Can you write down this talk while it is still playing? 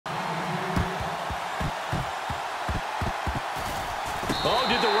Oh,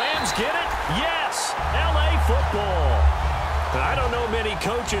 did the Rams get it? Yes! L.A. football. I don't know many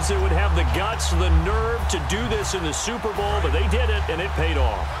coaches that would have the guts, the nerve to do this in the Super Bowl, but they did it, and it paid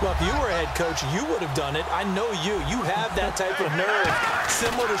off. Well, if you were a head coach, you would have done it. I know you. You have that type of nerve,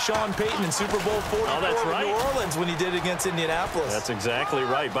 similar to Sean Payton in Super Bowl 44 with New Orleans when he did it against Indianapolis. That's exactly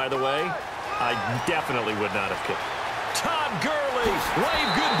right. By the way, I definitely would not have kicked. Todd Gurley,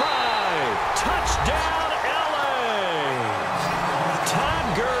 wave goodbye. Touchdown, L.A.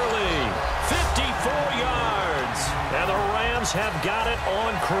 Todd Gurley, 54 yards. And the Rams have got it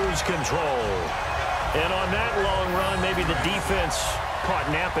on cruise control. And on that long run, maybe the defense caught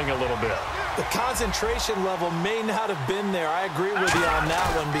napping a little bit. The concentration level may not have been there. I agree with you on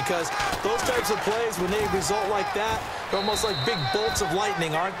that one because those types of plays, when they result like that, they're almost like big bolts of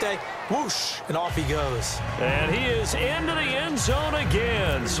lightning, aren't they? Whoosh, and off he goes. And he is into the end zone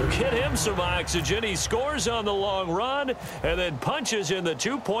again. So get him some oxygen. He scores on the long run and then punches in the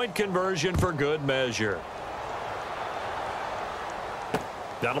two-point conversion for good measure.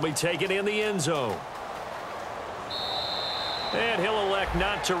 That'll be taken in the end zone. And he'll elect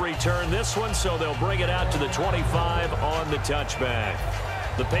not to return this one, so they'll bring it out to the 25 on the touchback.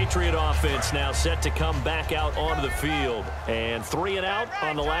 The Patriot offense now set to come back out onto the field. And 3 and out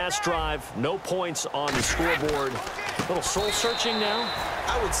on the last drive. No points on the scoreboard. A little soul-searching now?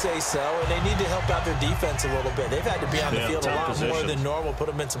 I would say so, and they need to help out their defense a little bit. They've had to be on the field a lot more than normal, put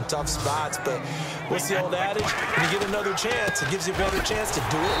them in some tough spots. But what's the old adage? When you get another chance, it gives you a better chance to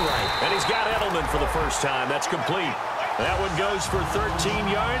do it right. And he's got Edelman for the first time. That's complete. That one goes for 13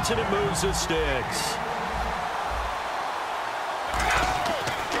 yards, and it moves the sticks.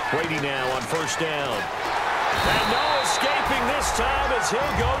 Brady now on first down. And no escaping this time as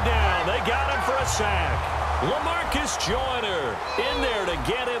he'll go down. They got him for a sack. LaMarcus Joyner in there to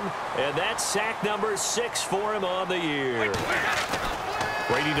get him, and that's sack number 6 for him on the year.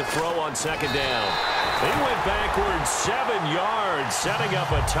 Brady to throw on second down. He went backwards 7 yards, setting up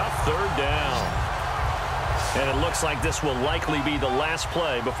a tough third down. And it looks like this will likely be the last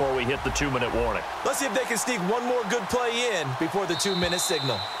play before we hit the 2-minute warning. Let's see if they can sneak one more good play in before the 2-minute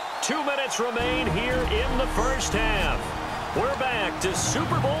signal. 2 minutes remain here in the first half. We're back to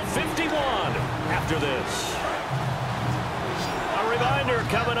Super Bowl 51 after this. A reminder,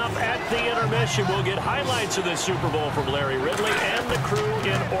 coming up at the intermission, we'll get highlights of the Super Bowl from Larry Ridley and the crew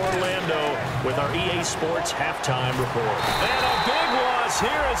in Orlando with our EA Sports halftime report. And a big loss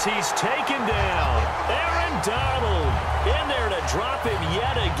here as he's taken down. Aaron Donald in there to drop him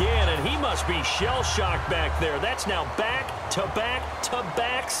yet again, and he must be shell-shocked back there. That's now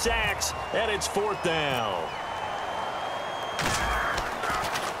back-to-back-to-back sacks, and it's 4th down.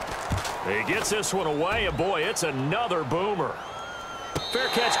 He gets this one away, and boy, it's another boomer. Fair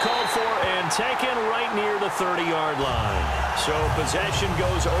catch called for and taken right near the 30-yard line. So possession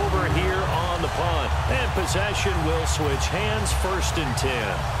goes over here on the punt. And possession will switch hands, 1st and 10.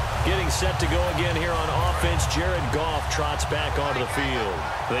 Getting set to go again here on offense. Jared Goff trots back onto the field.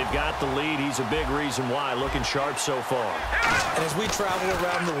 They've got the lead. He's a big reason why. Looking sharp so far. And as we travel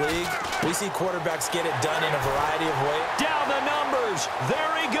around the league, we see quarterbacks get it done in a variety of ways. Down the numbers.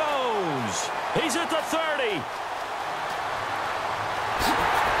 There he goes. He's at the 30.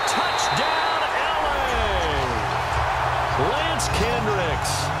 Touchdown, L.A. Lance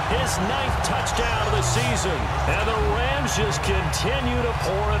Kendricks, his 9th touchdown of the season. And the Rams just continue to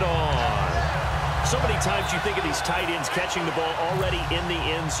pour it on. So many times you think of these tight ends catching the ball already in the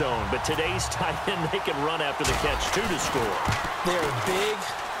end zone. But today's tight end, they can run after the catch, too, to score. They're big,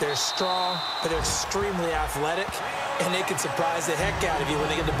 they're strong, but they're extremely athletic. And they can surprise the heck out of you when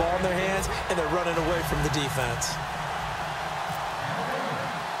they get the ball in their hands and they're running away from the defense.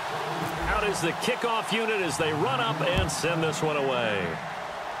 Out is the kickoff unit as they run up and send this one away.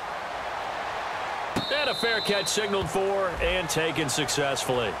 And a fair catch signaled for and taken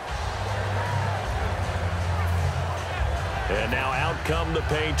successfully. And now out come the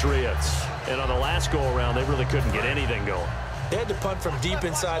Patriots. And on the last go-around, they really couldn't get anything going. They had to punt from deep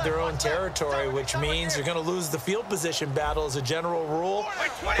inside their own territory, which means you're going to lose the field position battle as a general rule.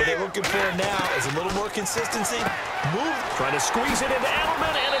 What they're looking for now is a little more consistency. Move. Trying to squeeze it into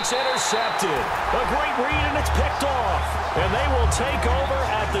Edelman, and it's intercepted. A great read, and it's picked off. And they will take over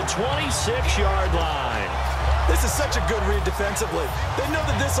at the 26-yard line. This is such a good read defensively. They know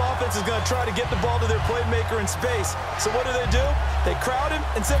that this offense is going to try to get the ball to their playmaker in space. So what do? They crowd him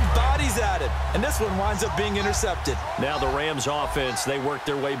and send bodies at him. And this one winds up being intercepted. Now the Rams offense, they work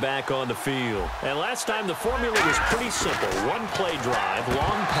their way back on the field. And last time the formula was pretty simple. One play drive,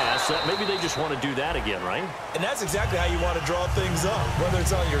 long pass. Maybe they just want to do that again, right? And that's exactly how you want to draw things up. Whether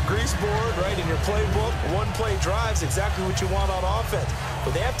it's on your grease board, right, in your playbook, one play drive is exactly what you want on offense.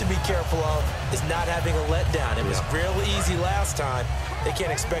 What they have to be careful of is not having a letdown. It was real easy last time. They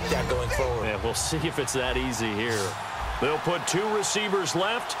can't expect that going forward. Yeah, we'll see if it's that easy here. They'll put 2 receivers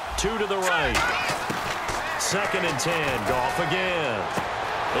left, 2 to the right. 2nd and 10, Goff again.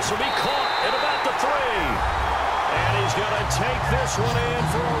 This will be caught at about the 3. And he's going to take this one in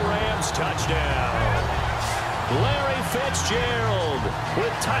for a Rams touchdown. Larry Fitzgerald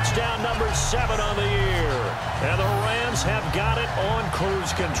with touchdown number 7 on the year. And the Rams have got it on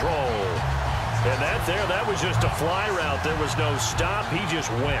cruise control. And that was just a fly route. There was no stop. He just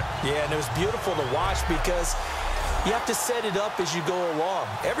went. Yeah, and it was beautiful to watch because you have to set it up as you go along.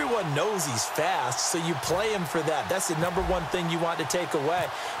 Everyone knows he's fast, so you play him for that. That's the number one thing you want to take away.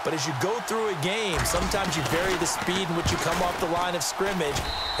 But as you go through a game, sometimes you vary the speed in which you come off the line of scrimmage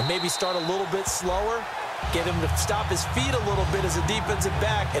and maybe start a little bit slower, get him to stop his feet a little bit as a defensive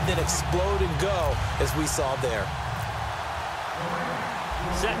back, and then explode and go, as we saw there.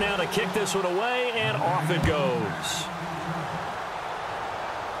 Set now to kick this one away, and off it goes.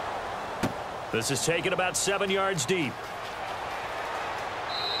 This is taken about 7 yards deep.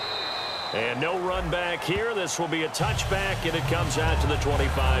 And no run back here. This will be a touchback, and it comes out to the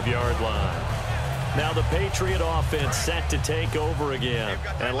 25-yard line. Now the Patriot offense set to take over again.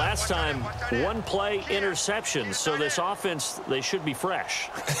 And last time, 1 play interception. So this offense, they should be fresh.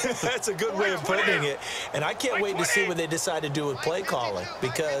 That's a good way of putting it. And I can't wait to see what they decide to do with play calling.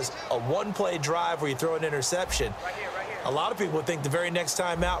 Because a 1-play drive where you throw an interception, a lot of people think the very next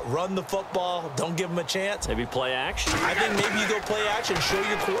time out, run the football, don't give them a chance. Maybe play action. I think maybe you go play action, show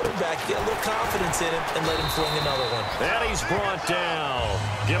your quarterback, get a little confidence in him, and let him fling another one. And he's brought down.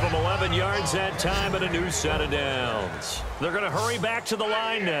 Give him 11 yards that time and a new set of downs. They're going to hurry back to the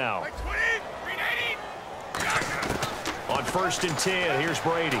line now. On 1st and 10, here's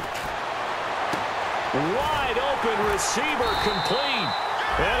Brady. Wide open receiver complete.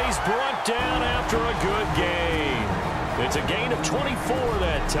 And he's brought down after a good gain. It's a gain of 24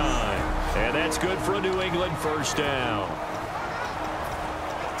 that time. And that's good for a New England first down.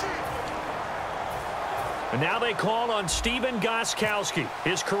 And now they call on Stephen Gostkowski.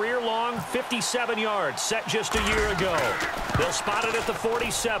 His career-long 57 yards set just a year ago. They'll spot it at the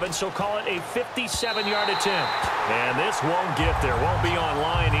 47, so call it a 57-yard attempt. And this won't get there. Won't be on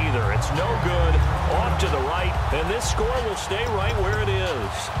line either. It's no good. Off to the right, and this score will stay right where it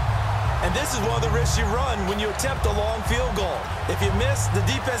is. And this is one of the risks you run when you attempt a long field goal. If you miss, the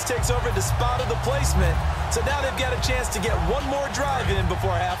defense takes over the spot of the placement. So now they've got a chance to get one more drive in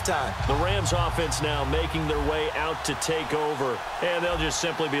before halftime. The Rams offense now making their way out to take over. And they'll just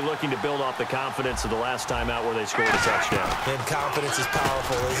simply be looking to build off the confidence of the last time out where they scored a touchdown. And confidence is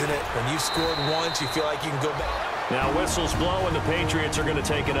powerful, isn't it? When you've scored once, you feel like you can go back. Now whistles blow and the Patriots are going to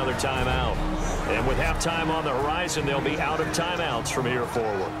take another timeout. And with halftime on the horizon, they'll be out of timeouts from here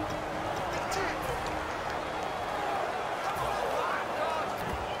forward.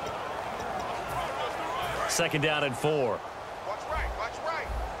 Second down and 4. Watch right, watch right.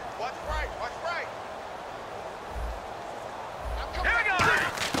 Watch right, watch right. Here we go.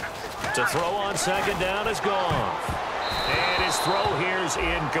 To throw on second down is Goff. And his throw here's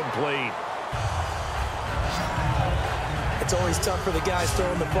incomplete. It's always tough for the guys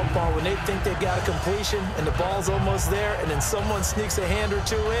throwing the football when they think they've got a completion and the ball's almost there, and then someone sneaks a hand or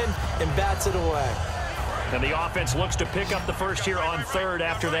 2 in and bats it away. And the offense looks to pick up the first here on 3rd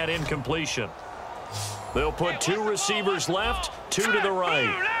after that incompletion. They'll put 2 receivers left, 2 to the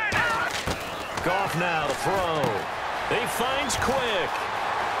right. Goff now to throw. He finds Quick.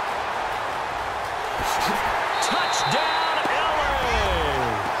 Touchdown, LA!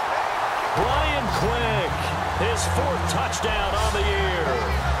 Brian Quick, his 4th touchdown on the year.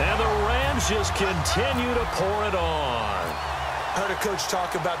 And the Rams just continue to pour it on. I heard a coach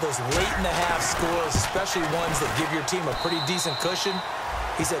talk about those late-in-the-half scores, especially ones that give your team a pretty decent cushion.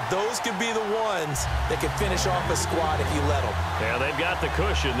 He said those could be the ones that could finish off a squad if you let them. Yeah, they've got the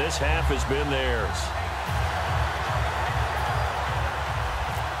cushion. This half has been theirs.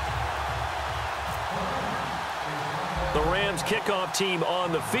 The Rams kickoff team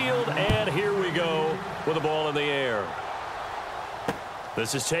on the field, and here we go with the ball in the air.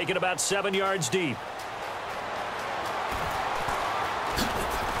 This is taken about 7 yards deep.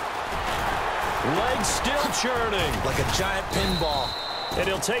 Legs still churning. Like a giant pinball. And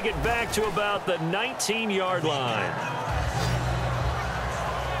he'll take it back to about the 19-yard line.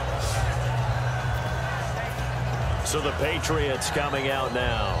 So the Patriots coming out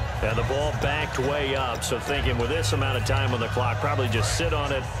now. And the ball backed way up. So thinking with this amount of time on the clock, probably just sit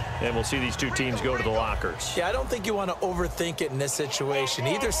on it, and we'll see these two teams go to the lockers. Yeah, I don't think you want to overthink it in this situation.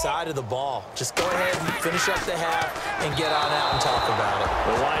 Either side of the ball. Just go ahead and finish up the half and get on out and talk about it.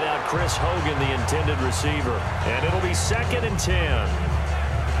 The wideout, Chris Hogan, the intended receiver. And it'll be 2nd and 10.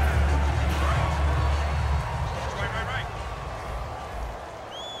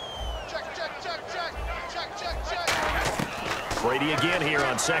 Brady again here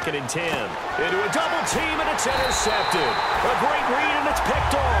on 2nd and 10. Into a double team, and it's intercepted. A great read, and it's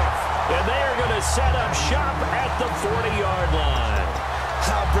picked off. And they are going to set up shop at the 40-yard line.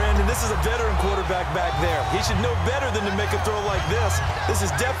 Brandon, this is a veteran quarterback back there. He should know better than to make a throw like this. This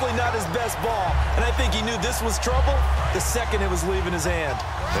is definitely not his best ball, and I think he knew this was trouble the second it was leaving his hand.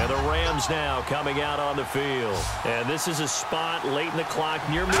 And the Rams now coming out on the field. And this is a spot late in the clock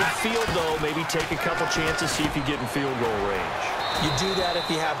near midfield, though. Maybe take a couple chances, see if you get in field goal range. You do that if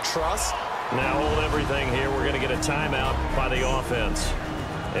you have trust. Now hold everything here. We're going to get a timeout by the offense.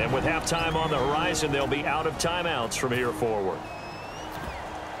 And with halftime on the horizon, they'll be out of timeouts from here forward.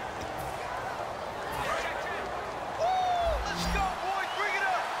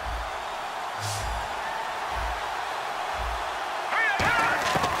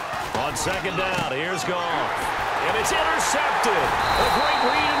 On 2nd down, here's Goff. And it's intercepted. A great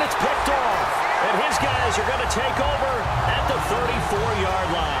read, and it's picked off. And his guys are going to take over at the 34-yard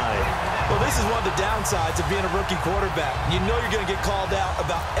line. Well, this is one of the downsides of being a rookie quarterback. You know you're going to get called out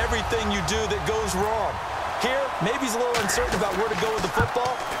about everything you do that goes wrong. Here, maybe he's a little uncertain about where to go with the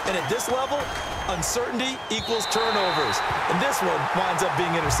football. And at this level, uncertainty equals turnovers. And this one winds up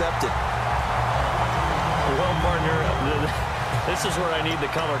being intercepted. Well, partner, this is where I need the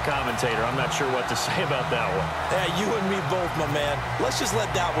color commentator. I'm not sure what to say about that one. Yeah, you and me both, my man. Let's just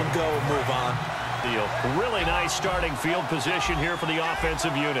let that one go and move on. Deal. Really nice starting field position here for the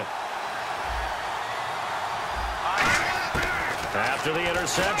offensive unit. After the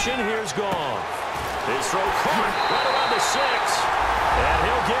interception, here's Goff. His throw caught right around the 6. And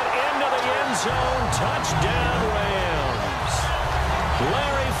he'll get into the end zone. Touchdown, Rams.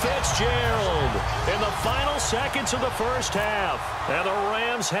 Larry Fitzgerald in the final seconds of the first half. And the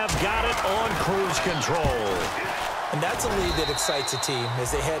Rams have got it on cruise control. And that's a lead that excites a team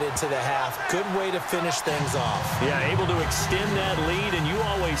as they head into the half. Good way to finish things off. Yeah, able to extend that lead, and you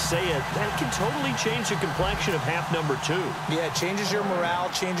always say it, that can totally change the complexion of half number 2. Yeah, it changes your morale,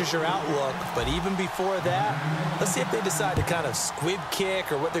 changes your outlook. But even before that, let's see if they decide to kind of squib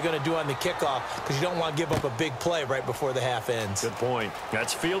kick or what they're going to do on the kickoff, because you don't want to give up a big play right before the half ends. Good point.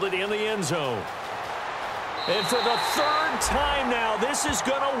 That's fielded in the end zone. And for the 3rd time now, this is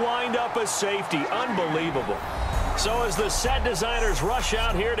going to wind up a safety. Unbelievable. So as the set designers rush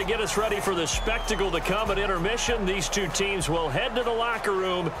out here to get us ready for the spectacle to come at intermission, these two teams will head to the locker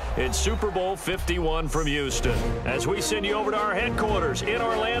room in Super Bowl 51 from Houston. As we send you over to our headquarters in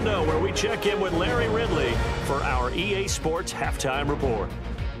Orlando, where we check in with Larry Ridley for our EA Sports Halftime Report.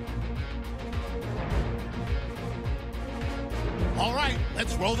 All right,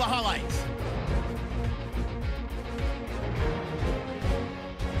 let's roll the highlights.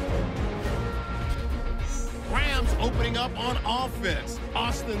 Rams opening up on offense.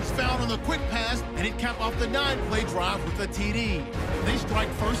 Austin's found on the quick pass, and he capped off the 9-play drive with a TD. They strike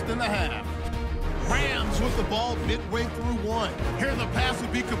first in the half. Rams with the ball midway through 1. Here the pass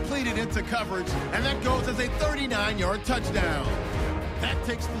would be completed into coverage, and that goes as a 39-yard touchdown. That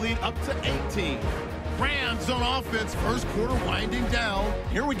takes the lead up to 18. Rams on offense, first quarter winding down.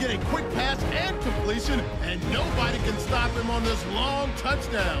 Here we get a quick pass and completion, and nobody can stop him on this long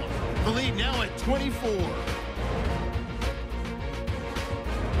touchdown. The lead now at 24.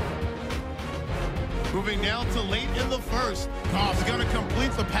 Moving now to late in the first. Goff's going to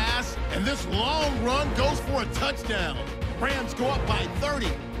complete the pass, and this long run goes for a touchdown. Rams go up by 30.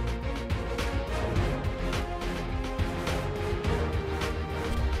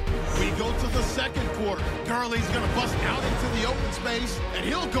 We go to the second quarter. Gurley's going to bust out into the open space, and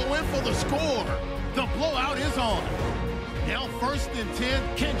he'll go in for the score. The blowout is on. Now 1st and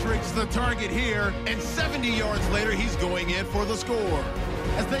 10, Kendrick's the target here, and 70 yards later, he's going in for the score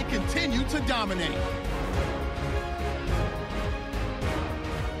as they continue to dominate.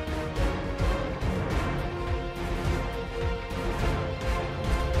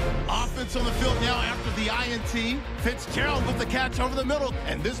 Offense on the field now after the INT. Fitzgerald with the catch over the middle,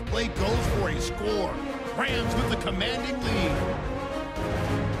 and this play goes for a score. Rams with the commanding lead.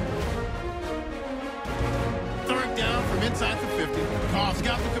 inside the 50. Goff's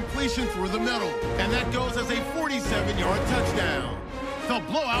got the completion through the middle, and that goes as a 47-yard touchdown. The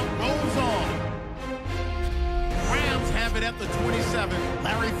blowout rolls on. Rams have it at the 27.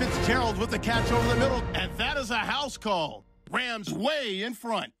 Larry Fitzgerald with the catch over the middle, and that is a house call. Rams way in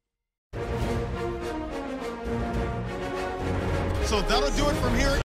front. So that'll do it from here.